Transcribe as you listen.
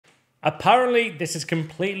Apparently, this is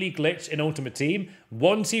completely glitched in Ultimate Team.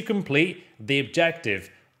 Once you complete the objective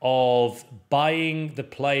of buying the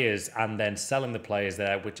players and then selling the players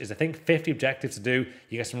there, which is, I think, 50 objectives to do,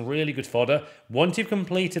 you get some really good fodder. Once you've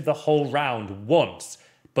completed the whole round once,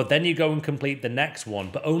 but then you go and complete the next one,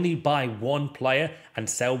 but only buy one player and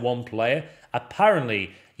sell one player,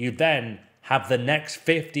 apparently, you then have the next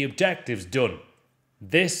 50 objectives done.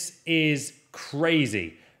 This is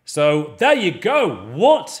crazy. So, there you go.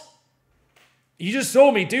 What? You just saw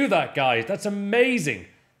me do that, guys. That's amazing.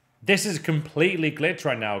 This is completely glitched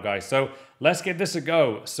right now, guys. So let's give this a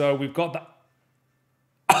go. So we've got the...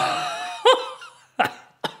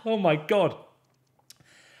 Oh my God.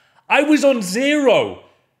 I was on 0.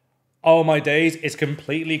 Oh my days. It's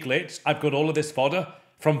completely glitched. I've got all of this fodder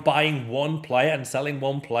from buying one player and selling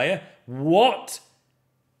one player. What?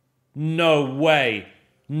 No way.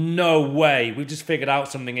 No way. We've just figured out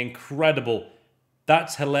something incredible.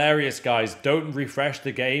 That's hilarious, guys. Don't refresh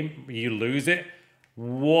the game. You lose it.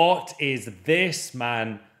 What is this,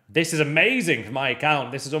 man? This is amazing for my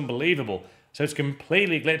account. This is unbelievable. So it's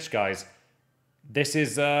completely glitched, guys. This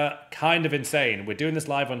is kind of insane. We're doing this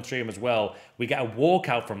live on stream as well. We get a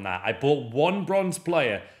walkout from that. I bought one bronze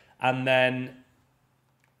player and then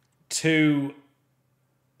two...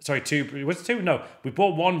 Sorry, two... Was it two? No. We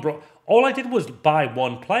bought one... All I did was buy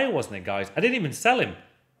one player, wasn't it, guys? I didn't even sell him.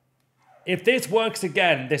 If this works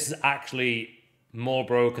again, this is actually more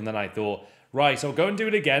broken than I thought. Right, so go and do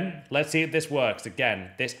it again. Let's see if this works.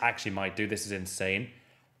 Again, this actually might do. This is insane.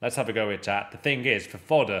 Let's have a go with chat. The thing is, for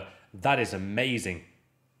fodder, that is amazing.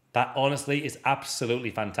 That honestly is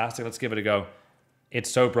absolutely fantastic. Let's give it a go.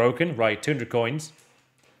 It's so broken. Right, 200 coins.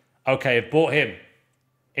 Okay, I've bought him.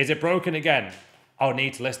 Is it broken again? I'll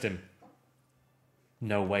need to list him.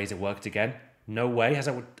 No way, has it worked again? No way. Has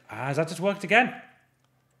that just worked again?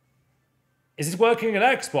 Is this working on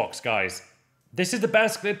Xbox, guys? This is the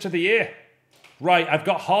best glitch of the year. Right, I've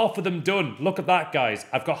got half of them done. Look at that, guys.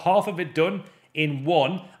 I've got half of it done in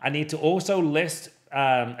one. I need to also list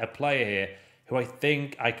a player here who I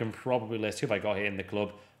think I can probably list. Who have I got here in the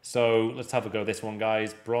club? So let's have a go. This one,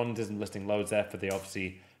 guys. Bronze isn't listing loads there for the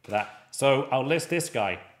obviously for that. So I'll list this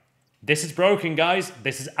guy. This is broken, guys.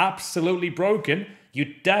 This is absolutely broken. You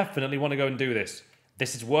definitely want to go and do this.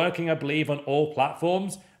 This is working, I believe, on all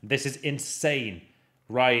platforms. This is insane.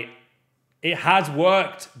 Right. It has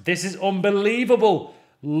worked. This is unbelievable.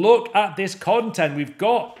 Look at this content we've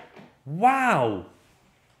got. Wow.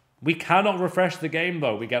 We cannot refresh the game,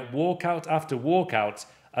 though. We get walkout after walkout.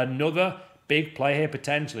 Another big play here,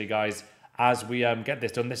 potentially, guys, as we get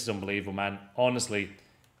this done. This is unbelievable, man. Honestly.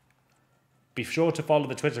 Be sure to follow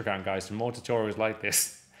the Twitter account, guys, for more tutorials like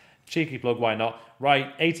this. Cheeky plug, why not?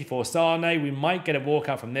 Right, 84 Sane. We might get a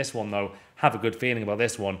walkout from this one, though. Have a good feeling about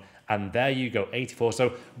this one. And there you go, 84.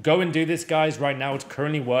 So go and do this, guys, right now. It's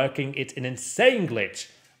currently working. It's an insane glitch.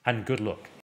 And good luck.